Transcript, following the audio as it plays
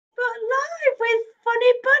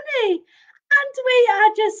And we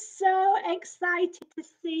are just so excited to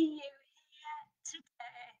see you here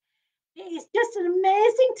today. It is just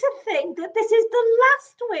amazing to think that this is the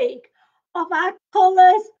last week of our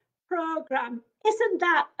colours programme. Isn't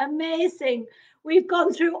that amazing? We've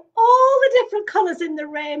gone through all the different colours in the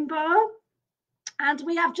rainbow, and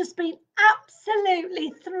we have just been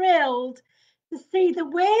absolutely thrilled to see the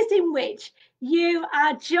ways in which you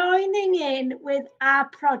are joining in with our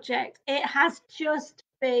project. It has just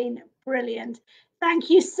been brilliant. Thank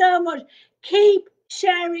you so much. Keep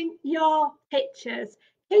sharing your pictures.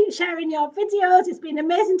 Keep sharing your videos. It's been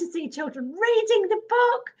amazing to see children reading the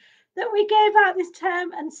book that we gave out this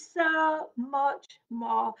term and so much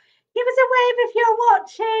more. Give us a wave if you're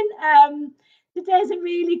watching. Today's a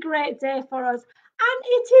really great day for us. And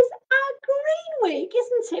it is our green week,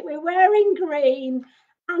 isn't it? We're wearing green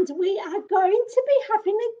and we are going to be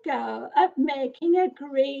having a go at making a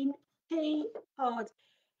green pea pod.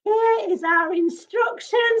 Here is our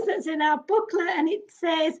instructions that's in our booklet, and it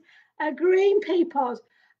says a green pea pod.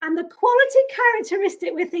 And the quality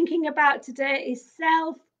characteristic we're thinking about today is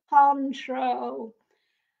self-control.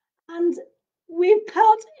 And we've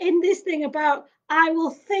put in this thing about I will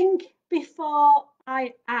think before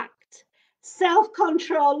I act.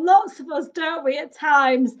 Self-control, lots of us, don't we, at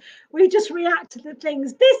times? We just react to the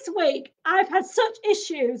things. This week, I've had such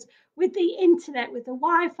issues with the internet, with the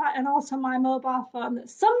Wi-Fi, and also my mobile phone that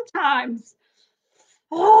sometimes,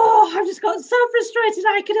 I've just got so frustrated.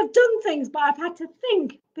 I could have done things, but I've had to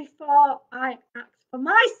think before I act for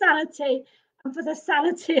my sanity and for the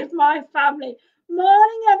sanity of my family.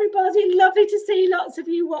 Morning, everybody. Lovely to see lots of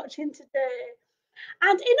you watching today.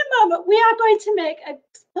 And in a moment, we are going to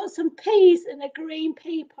put some peas in a green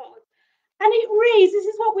pea pod. And it reads, this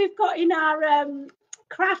is what we've got in our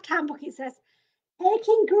craft handbook. It says,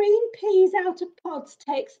 taking green peas out of pods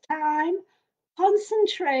takes time,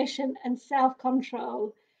 concentration and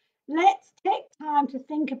self-control. Let's take time to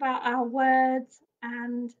think about our words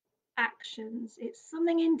and actions. It's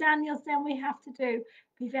something in Daniel's Den we have to do.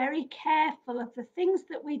 Be very careful of the things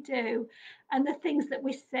that we do and the things that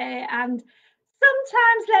we say. And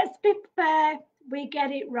sometimes, let's be fair, we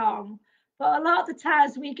get it wrong. But a lot of the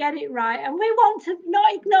times we get it right. And we want to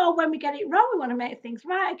not ignore when we get it wrong. We want to make things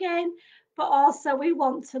right again. But also we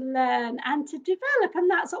want to learn and to develop. And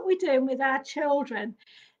that's what we're doing with our children.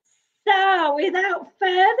 So without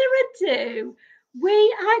further ado,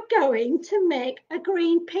 we are going to make a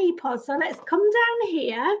green pea pod. So let's come down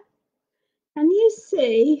here. Can you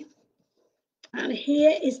see? And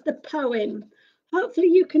here is the poem. Hopefully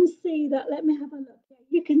you can see that. Let me have a look.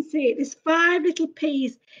 You can see it. There's 5 little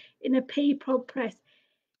peas in a pea pod press.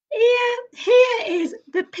 Here is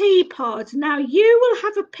the pea pod. Now you will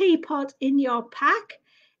have a pea pod in your pack.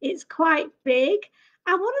 It's quite big.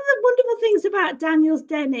 And one of the wonderful things about Daniel's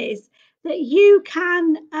Den is that you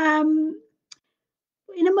can,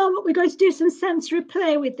 in a moment, we're going to do some sensory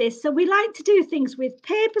play with this. So we like to do things with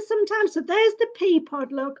paper sometimes. So there's the pea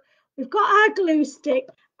pod, look. We've got our glue stick,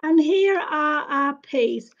 and here are our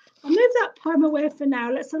peas. I'll move that poem away for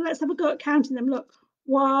now. Let's have a go at counting them. Look,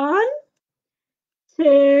 1,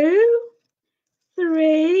 2,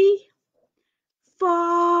 3,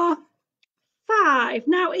 4, 5.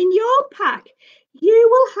 Now in your pack, you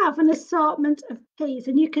will have an assortment of peas,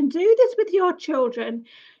 and you can do this with your children.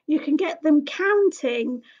 You can get them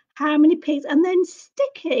counting how many peas and then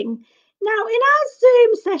sticking. Now in our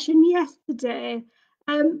Zoom session yesterday,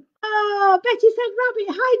 Betty said, Rabbit,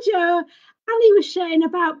 hi Joe. Annie was sharing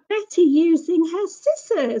about Betty using her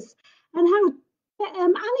scissors and how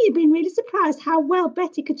Annie had been really surprised how well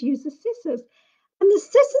Betty could use the scissors. And the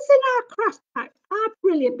scissors in our craft pack are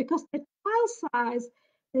brilliant because they're child size,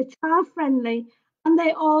 they're child friendly, and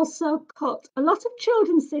they also cut. A lot of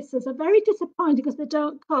children's scissors are very disappointing because they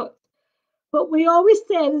don't cut. But we always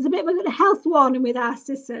say there's a bit of a health warning with our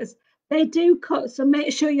scissors. They do cut, so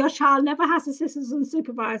make sure your child never has the scissors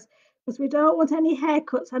unsupervised because we don't want any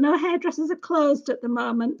haircuts. I know hairdressers are closed at the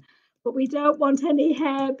moment, but we don't want any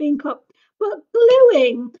hair being cut. But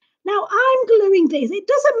gluing, now I'm gluing these. It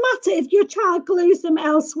doesn't matter if your child glues them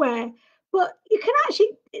elsewhere, but you can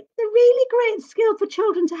actually, it's a really great skill for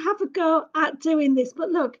children to have a go at doing this. But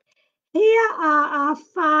look, here are our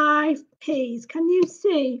 5 peas. Can you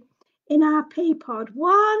see in our pea pod?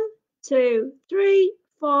 1, 2, 3,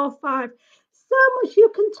 4, 5. So much you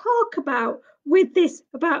can talk about with this,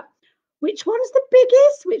 about which one's the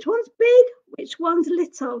biggest, which one's big, which one's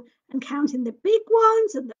little, and counting the big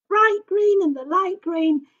ones and the bright green and the light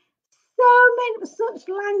green. Such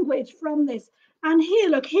language from this. And here,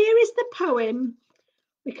 look, here is the poem.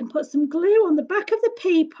 We can put some glue on the back of the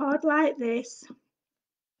pea pod like this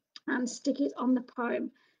and stick it on the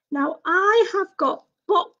poem. Now, I have got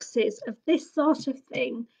boxes of this sort of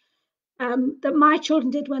thing that my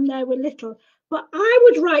children did when they were little. But I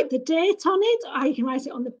would write the date on it. I can write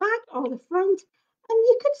it on the back or the front, and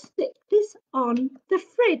you could stick this on the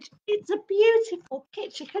fridge. It's a beautiful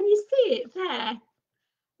picture. Can you see it there?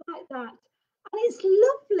 Like that. And it's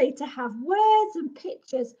lovely to have words and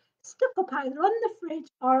pictures stuck up either on the fridge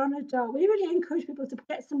or on a door. We really encourage people to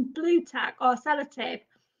get some glue tack or sellotape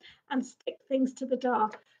and stick things to the door.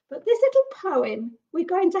 But this little poem, we're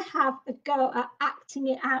going to have a go at acting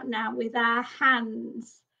it out now with our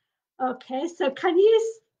hands. Okay, so so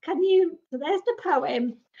there's the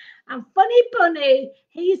poem. And Funny Bunny,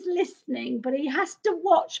 he's listening, but he has to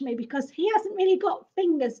watch me because he hasn't really got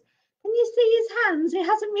fingers. Can you see his hands? He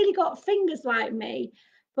hasn't really got fingers like me,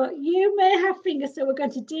 but you may have fingers. So we're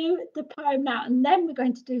going to do the poem now, and then we're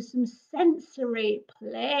going to do some sensory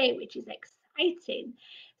play, which is exciting.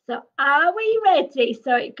 So are we ready?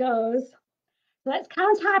 So it goes. Let's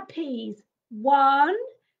count our P's. 1,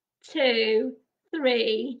 2,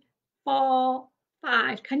 3, 4,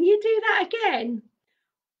 5. Can you do that again?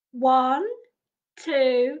 1,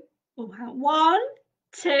 2, 1,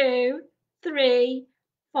 2, 3,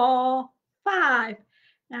 4, 5.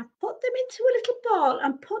 Now put them into a little ball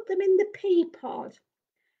and put them in the pea pod.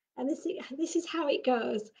 And this is how it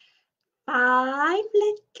goes. 5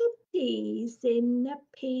 little peas in a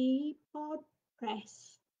pea pod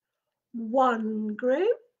press. 1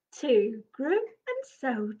 grew, 2 grew, and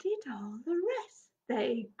so did all the rest.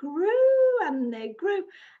 They grew and they grew,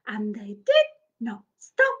 and they did not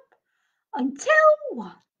stop until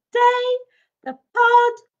one day the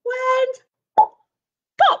pod went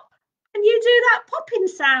pop. Can you do that popping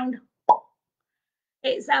sound?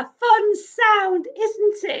 It's a fun sound,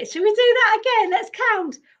 isn't it? Shall we do that again? Let's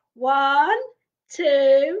count. 1,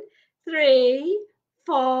 2, 3,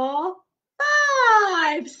 4,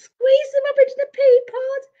 5. Squeeze them up into the pea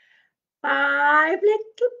pod. 5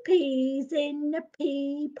 little peas in a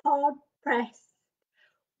pea pod press.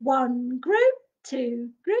 1 grew, 2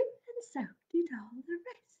 grew, and so did all the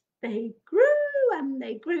rest. They grew and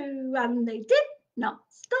they grew and they did not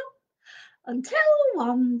stop until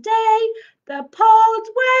one day the pod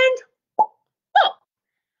went pop.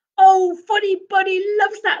 Oh, Funny Bunny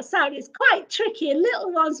loves that sound. It's quite tricky and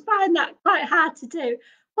little ones find that quite hard to do.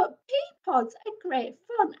 But pea pods are great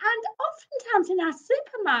fun, and oftentimes in our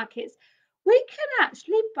supermarkets we can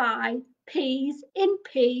actually buy peas in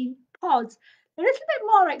pea pods. They're a little bit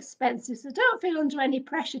more expensive, so don't feel under any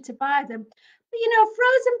pressure to buy them. But you know,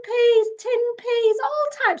 frozen peas, tin peas,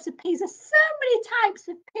 all types of peas. There's so many types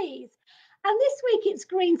of peas. And this week it's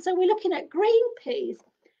green, so we're looking at green peas.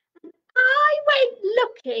 I went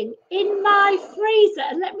looking in my freezer,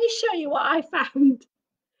 and let me show you what I found.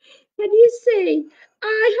 Can you see?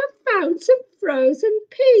 I have found some frozen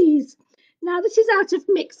peas. Now, this is out of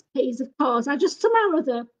mixed peas, of course. I just somehow or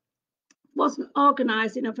other wasn't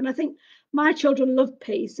organised enough, and I think my children love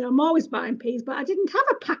peas, so I'm always buying peas, but I didn't have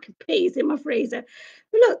a pack of peas in my freezer.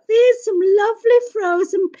 But look, there's some lovely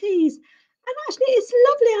frozen peas. And actually, it's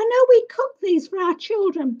lovely. I know we cook these for our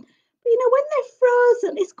children, but you know, when they're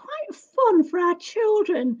frozen, it's quite fun for our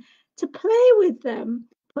children to play with them,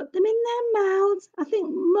 put them in their mouths. I think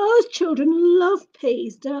most children love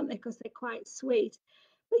peas, don't they? Because they're quite sweet.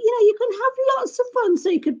 But you know, you can have lots of fun. So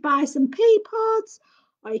you could buy some pea pods,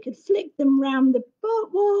 or you could flick them round the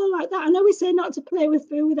wall like that. I know we say not to play with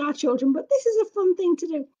food with our children, but this is a fun thing to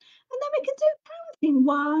do. And then we can do counting.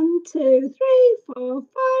 1, 2, 3, 4, 5,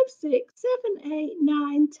 6, 7, 8,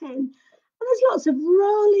 9, 10. And there's lots of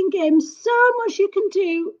rolling games. So much you can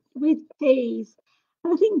do with peas.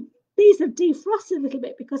 And I think these have defrosted a little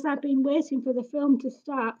bit because I've been waiting for the film to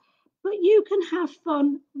start. But you can have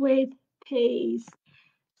fun with peas.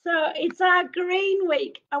 So it's our green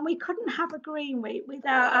week, and we couldn't have a green week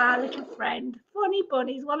without our little friend. Funny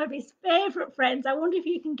Bunny's one of his favourite friends. I wonder if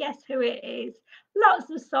you can guess who it is. Lots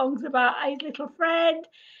of songs about his little friend.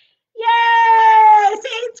 Yes,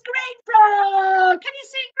 it's Green Frog. Can you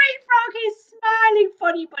see Green Frog? He's smiling.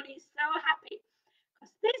 Funny Bunny's so happy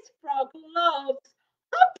because this frog loves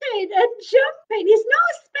hopping and jumping. He's not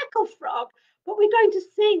a speckled frog, but we're going to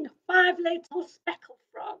sing 5 little speckled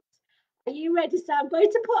frogs. Are you ready? So I'm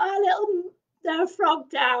going to put our little frog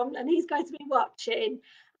down, and he's going to be watching,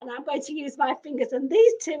 and I'm going to use my fingers, and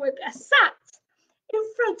these two are sat in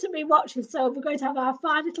front of me watching. So we're going to have our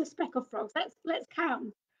 5 little speckled frogs. Let's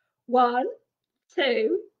count. 1,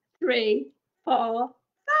 2, 3, 4,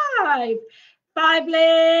 5. 5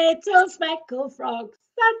 little speckled frogs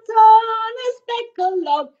sat on a speckled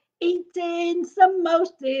log, eating some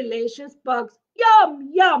most delicious bugs. Yum,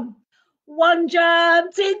 yum. One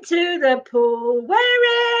jumped into the pool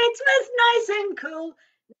where it was nice and cool.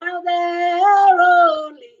 Now there are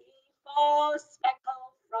only 4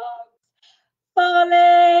 speckled frogs. 4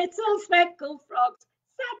 little speckled frogs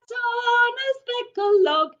sat on a speckled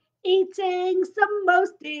log, eating some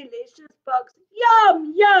most delicious bugs.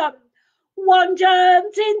 Yum, yum! One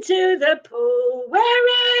jumped into the pool where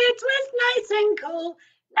it was nice and cool.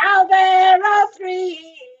 Now there are 3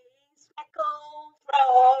 speckled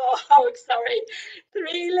frogs. Sorry,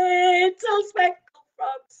 3 little speckled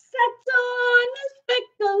frogs sat on a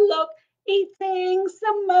speckled log, eating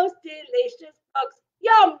some most delicious bugs.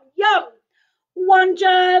 Yum, yum! One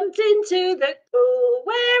jumped into the pool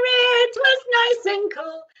where it was nice and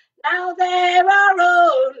cool. Now there are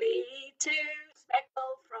only 2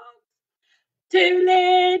 speckled frogs. 2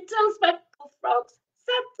 little speckled frogs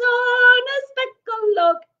sat on a speckled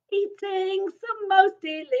log, eating some most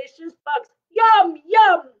delicious bugs. Yum,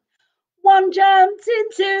 yum! One jumped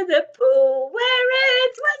into the pool where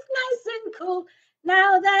it was nice and cool.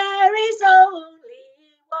 Now there is only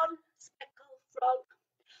 1 speckled frog.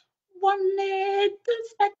 1 little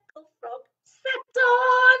speckled frog sat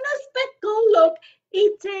on a speckled log,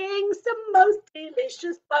 eating some most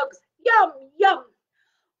delicious bugs. Yum, yum!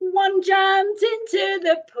 One jumped into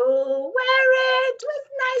the pool where it was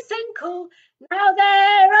nice and cool. Now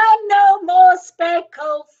there are no more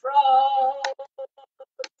speckled frogs.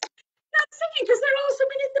 That's singing because they're all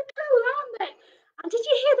swimming in the pool, aren't they? And did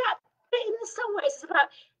you hear that bit in the song where it's about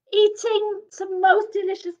eating some most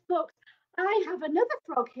delicious bugs? I have another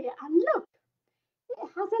frog here, and look, it has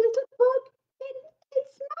a little bug in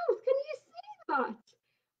its mouth. Can you see that?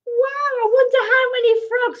 Wow, I wonder how many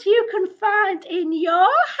frogs you can find in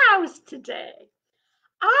your house today.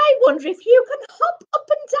 I wonder if you can hop up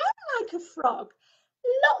and down like a frog.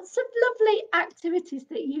 Lots of lovely activities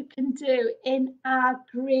that you can do in our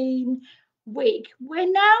Green Week.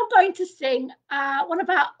 We're now going to sing one of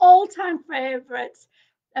our all-time favourites,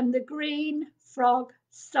 the Green Frog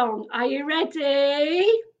song. Are you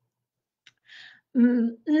ready?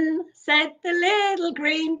 Said the little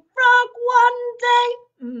green frog one day.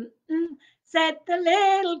 Said the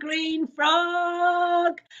little green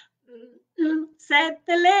frog. Said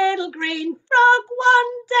the little green frog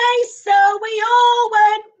one day. So we all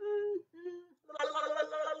went.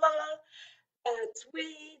 But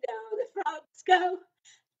we know the frogs go.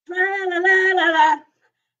 Tra la la la la.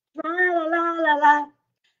 Tra la la la la.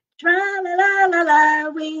 Tra la la la la.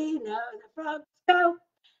 We know the frogs go.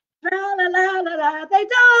 La la la la la, they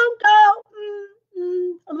don't go.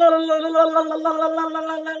 La, la, la, la, la, la, la, la, la,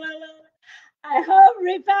 la, la. I hope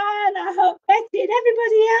Rivan, I hope Betty and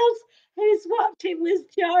everybody else who's watching was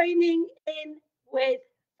joining in with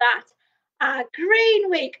that. Our Green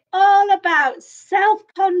Week, all about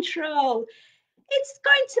self-control. It's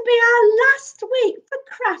going to be our last week for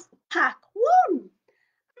Craft Pack 1.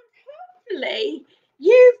 Hopefully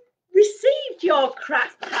you've received your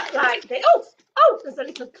craft pack like this. Oh, there's a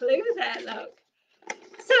little clue there, look.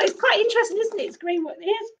 So it's quite interesting, isn't it? It's green.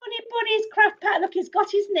 Here's Bunny Bunny's craft pack. Look, he's got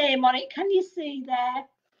his name on it. Can you see there?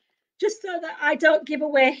 Just so that I don't give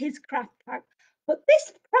away his craft pack. But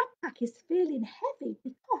this craft pack is feeling heavy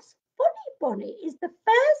because Bunny Bunny is the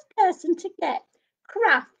first person to get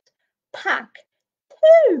craft pack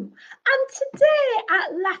 2. And today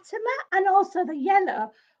at Latimer and also the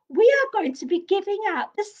Yellow, we are going to be giving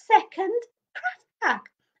out the second craft pack.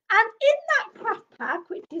 And in that craft pack,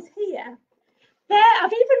 which is here, there,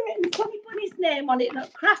 I've even written Bunny Bunny's name on it,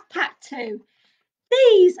 look, craft pack 2.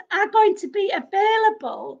 These are going to be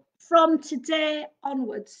available from today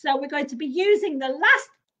onwards. So we're going to be using the last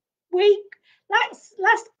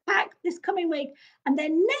pack this coming week. And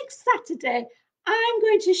then next Saturday, I'm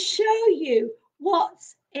going to show you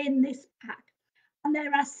what's in this pack. And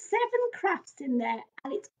there are 7 crafts in there,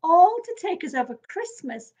 and it's all to take us over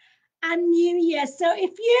Christmas and New Year. So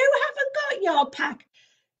if you haven't got your pack,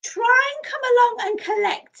 try and come along and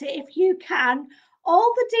collect it if you can.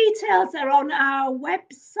 All the details are on our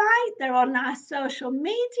website. They're on our social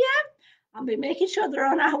media. I'll be making sure they're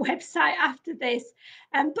on our website after this.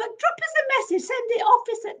 But drop us a message. Send it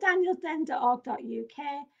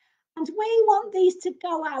office@danielsden.org.uk. And we want these to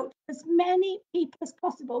go out to as many people as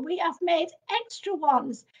possible. We have made extra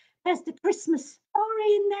ones. There's the Christmas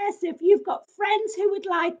story in there. So if you've got friends who would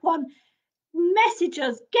like one, message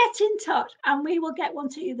us, get in touch, and we will get one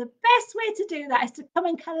to you. The best way to do that is to come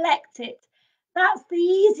and collect it. That's the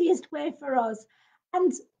easiest way for us.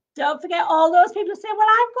 And don't forget all those people who say, well,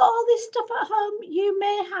 I've got all this stuff at home. You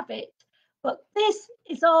may have it, but this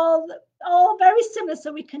is all very similar,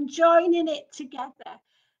 so we can join in it together.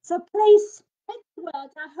 So please spread the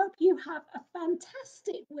word. I hope you have a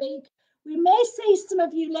fantastic week We may see some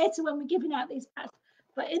of you later when we're giving out these packs.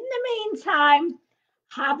 But in the meantime,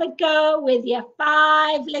 have a go with your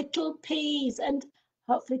 5 little peas. And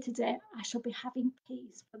hopefully today I shall be having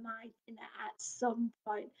peas for my dinner at some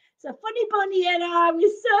point. So Funny Bunny and I, we're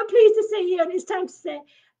so pleased to see you. And it's time to say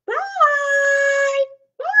bye.